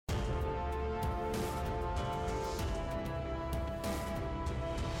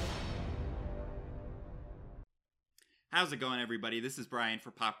How's it going, everybody? This is Brian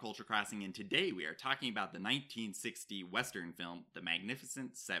for Pop Culture Crossing, and today we are talking about the 1960 Western film, The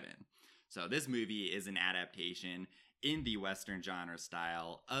Magnificent Seven. So this movie is an adaptation in the Western genre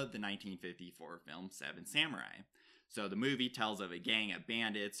style of the 1954 film Seven Samurai. So the movie tells of a gang of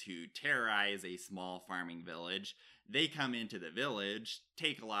bandits who terrorize a small farming village. They come into the village,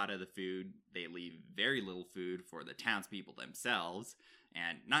 take a lot of the food, they leave very little food for the townspeople themselves,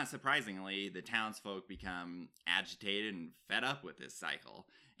 and not surprisingly, the townsfolk become agitated and fed up with this cycle.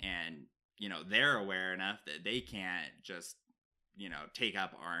 And, they're aware enough that they can't just, take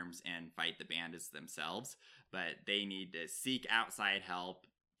up arms and fight the bandits themselves, but they need to seek outside help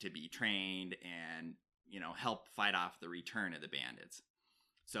to be trained and, help fight off the return of the bandits.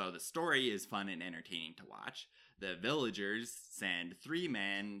 So the story is fun and entertaining to watch. The villagers send 3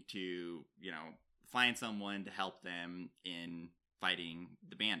 men to, find someone to help them in fighting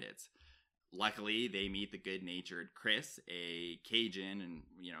the bandits. Luckily, they meet the good-natured Chris, a Cajun and,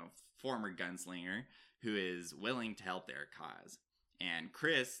 former gunslinger who is willing to help their cause. And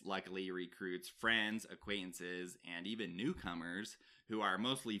Chris luckily recruits friends, acquaintances, and even newcomers who are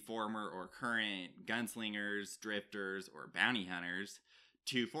mostly former or current gunslingers, drifters, or bounty hunters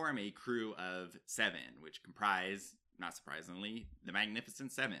to form a crew of 7, which comprise, not surprisingly, the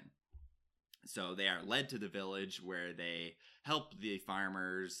Magnificent Seven. So they are led to the village where they help the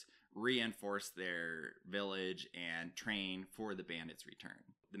farmers reinforce their village and train for the bandits' return.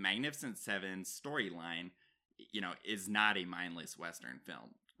 The Magnificent Seven storyline, is not a mindless Western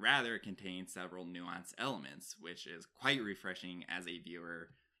film. Rather, it contains several nuanced elements, which is quite refreshing as a viewer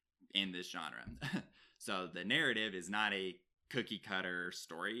in this genre. So the narrative is not a cookie-cutter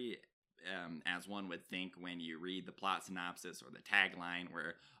story, as one would think when you read the plot synopsis or the tagline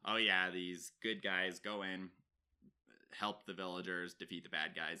where, oh yeah, these good guys go in, help the villagers, defeat the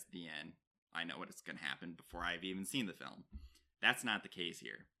bad guys, the end. I know what's going to happen before I've even seen the film. That's not the case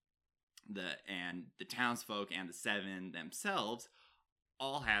here. The townsfolk and the 7 themselves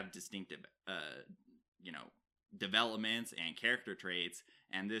all have distinctive, developments and character traits,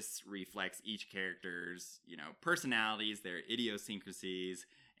 and this reflects each character's, personalities, their idiosyncrasies,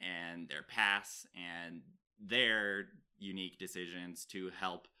 and their pasts, and their unique decisions to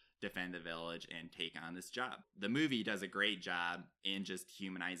help defend the village and take on this job. The movie does a great job in just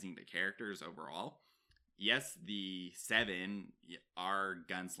humanizing the characters overall. Yes, the 7 are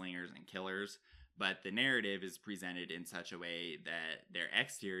gunslingers and killers, but the narrative is presented in such a way that their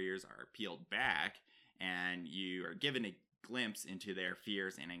exteriors are peeled back and you are given a glimpse into their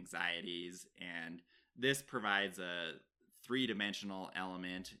fears and anxieties, and this provides a 3-dimensional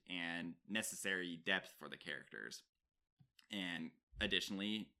element and necessary depth for the characters. And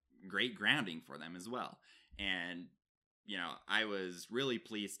additionally, great grounding for them as well. And, I was really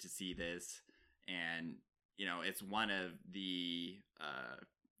pleased to see this, and, it's one of the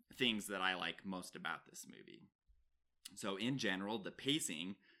things that I like most about this movie. So in general, the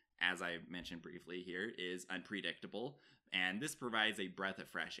pacing, as I mentioned briefly here, is unpredictable, and this provides a breath of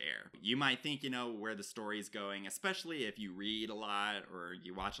fresh air. You might think, where the story is going, especially if you read a lot or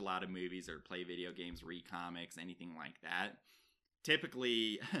you watch a lot of movies or play video games, read comics, anything like that.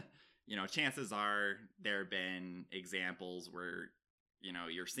 Typically, chances are there have been examples where,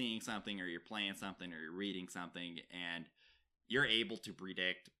 you're seeing something or you're playing something or you're reading something and you're able to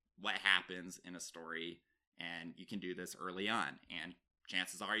predict what happens in a story, and you can do this early on. And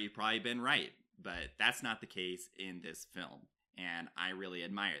chances are you've probably been right, but that's not the case in this film, and I really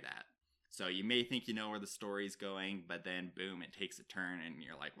admire that. So you may think you know where the story's going, but then boom, it takes a turn and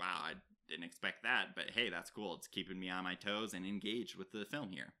you're like, wow, I didn't expect that, but hey, that's cool. It's keeping me on my toes and engaged with the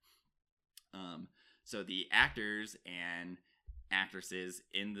film here. So the actors and actresses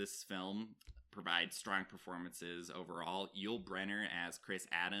in this film provide strong performances overall. Yul Brynner as Chris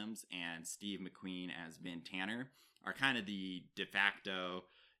Adams and Steve McQueen as Vin Tanner are kind of the de facto,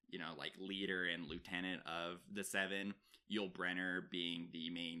 leader and lieutenant of the 7. Yul Brynner being the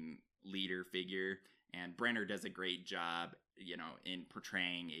main leader figure, and Brynner does a great job, in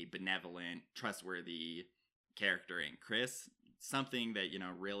portraying a benevolent, trustworthy character in Chris, something that,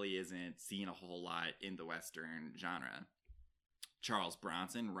 really isn't seen a whole lot in the Western genre. Charles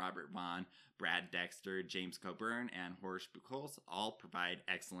Bronson, Robert Vaughn, Brad Dexter, James Coburn, and Horst Buchholz all provide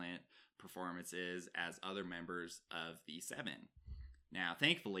excellent performances as other members of the 7. Now,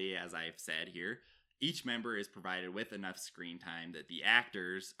 thankfully, as I've said here, each member is provided with enough screen time that the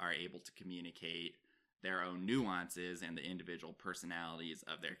actors are able to communicate their own nuances and the individual personalities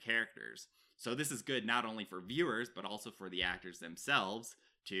of their characters. So this is good not only for viewers, but also for the actors themselves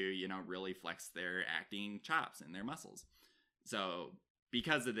to, really flex their acting chops and their muscles. So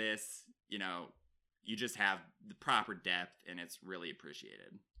because of this, you just have the proper depth, and it's really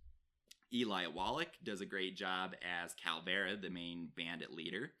appreciated. Eli Wallach does a great job as Calvera, the main bandit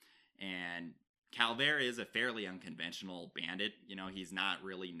leader. And Calvera is a fairly unconventional bandit. You know, he's not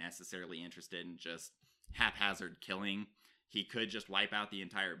really necessarily interested in just haphazard killing. He could just wipe out the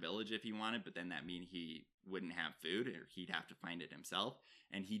entire village if he wanted, but then that mean he wouldn't have food, or he'd have to find it himself.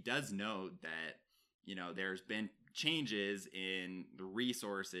 And he does know that, you know, there's been changes in the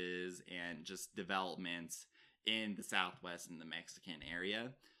resources and just developments in the Southwest and the Mexican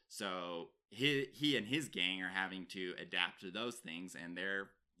area. So he and his gang are having to adapt to those things, and they're,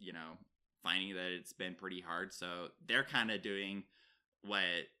 you know, finding that it's been pretty hard. So they're kind of doing what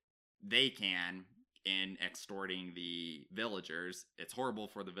they can in extorting the villagers. It's horrible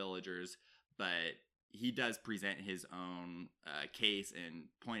for the villagers, but he does present his own case and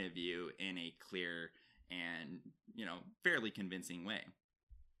point of view in a clear and, you know, fairly convincing way.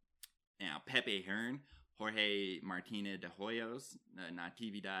 Now, Pepe Hearn, Jorge Martinez de Hoyos,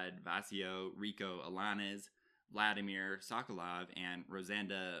 Natividad Vacio, Rico Alanes, Vladimir Sokolov, and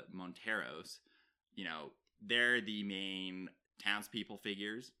Rosenda Monteros, you know, they're the main townspeople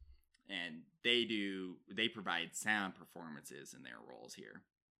figures, and they provide sound performances in their roles here.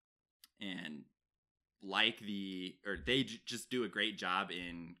 And they just do a great job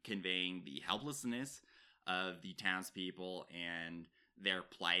in conveying the helplessness of the townspeople and their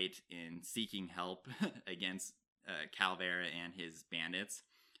plight in seeking help against Calvera and his bandits.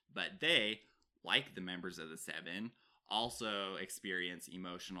 But they, like the members of the Seven, also experience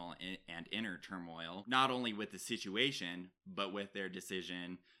emotional and inner turmoil, not only with the situation, but with their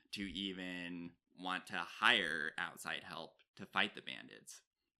decision to even want to hire outside help to fight the bandits.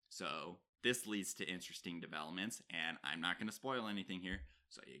 So this leads to interesting developments, and I'm not going to spoil anything here,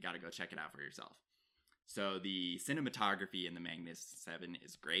 so you got to go check it out for yourself. So the cinematography in The Magnificent Seven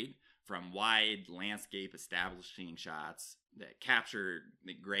is great, from wide landscape establishing shots that capture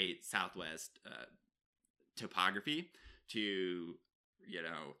the great Southwest topography to, you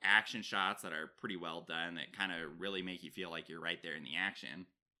know, action shots that are pretty well done that kind of really make you feel like you're right there in the action.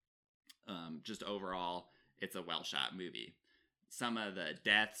 Just overall, it's a well shot movie. Some of the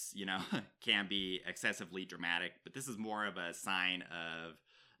deaths, you know, can be excessively dramatic, but this is more of a sign of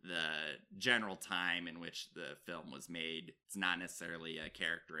the general time in which the film was made. It's not necessarily a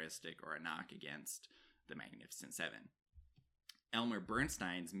characteristic or a knock against The Magnificent Seven. Elmer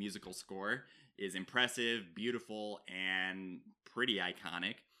Bernstein's musical score is impressive, beautiful, and pretty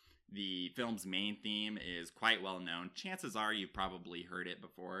iconic. The film's main theme is quite well known. Chances are you've probably heard it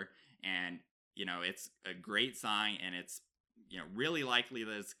before, and, you know, it's a great song, and it's, you know, really likely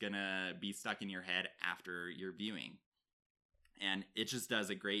that it's gonna be stuck in your head after your viewing. And it just does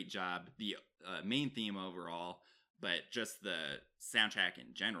a great job, the main theme overall, but just the soundtrack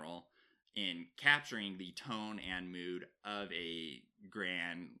in general, in capturing the tone and mood of a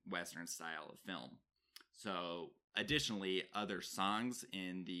grand Western style of film. So, additionally, other songs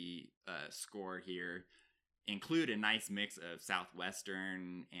in the score here include a nice mix of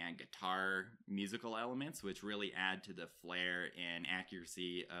Southwestern and guitar musical elements, which really add to the flair and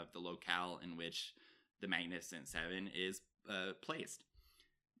accuracy of the locale in which The Magnificent Seven is placed.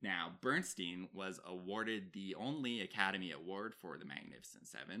 Now, Bernstein was awarded the only Academy Award for The Magnificent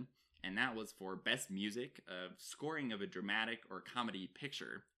Seven, and that was for Best Music of Scoring of a Dramatic or Comedy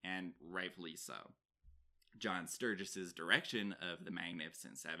Picture, and rightfully so. John Sturgis's direction of The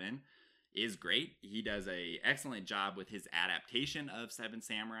Magnificent Seven is great. He does an excellent job with his adaptation of Seven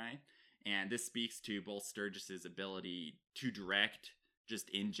Samurai, and this speaks to both Sturgis's ability to direct just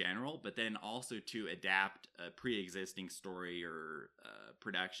in general, but then also to adapt a pre-existing story or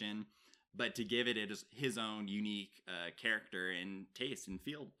production, but to give it his own unique character and taste and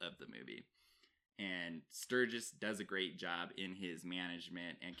feel of the movie. And Sturgis does a great job in his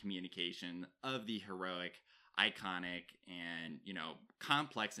management and communication of the heroic, iconic, and, you know,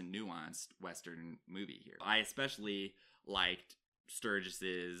 complex and nuanced Western movie here. I especially liked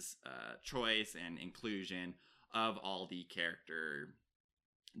Sturgis's choice and inclusion of all the character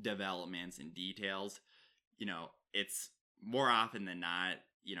developments and details. You know, it's more often than not,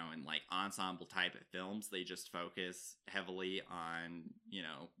 you know, in like ensemble type of films, they just focus heavily on, you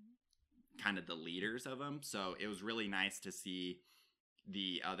know, kind of the leaders of them. So it was really nice to see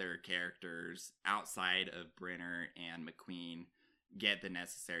the other characters outside of Brenner and McQueen get the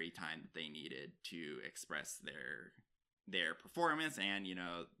necessary time that they needed to express their performance and, you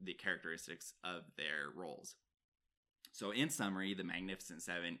know, the characteristics of their roles. So in summary, The Magnificent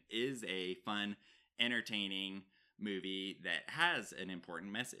Seven is a fun, entertaining movie that has an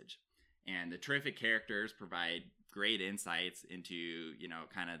important message. And the terrific characters provide great insights into,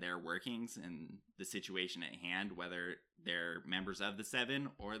 kind of their workings and the situation at hand, whether they're members of the Seven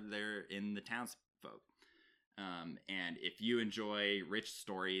or they're in the townsfolk. And if you enjoy rich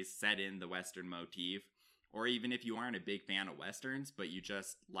stories set in the Western motif, or even if you aren't a big fan of Westerns, but you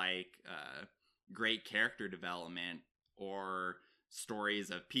just like great character development or stories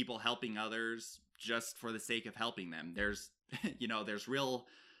of people helping others just for the sake of helping them, there's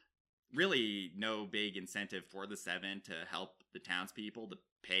really no big incentive for the Seven to help the townspeople. The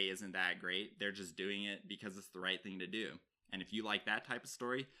pay isn't that great. They're just doing it because it's the right thing to do. And if you like that type of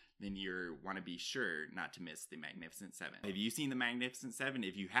story, then you want to be sure not to miss The Magnificent Seven. Have you seen The Magnificent Seven?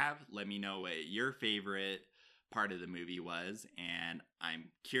 If you have, let me know what your favorite part of the movie was. And I'm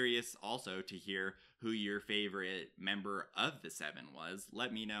curious also to hear who your favorite member of the Seven was.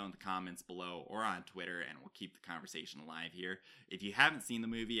 Let me know in the comments below or on Twitter, and we'll keep the conversation alive here. If you haven't seen the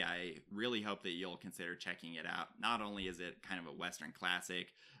movie, I really hope that you'll consider checking it out. Not only is it kind of a Western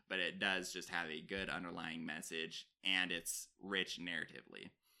classic, but it does just have a good underlying message, and it's rich narratively.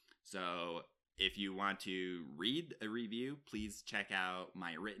 So if you want to read a review, please check out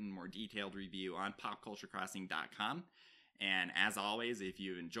my written, more detailed review on popculturecrossing.com. And as always, if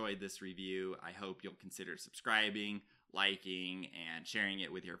you enjoyed this review, I hope you'll consider subscribing, liking, and sharing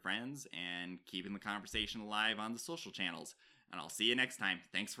it with your friends, and keeping the conversation alive on the social channels. And I'll see you next time.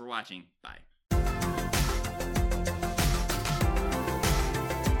 Thanks for watching. Bye.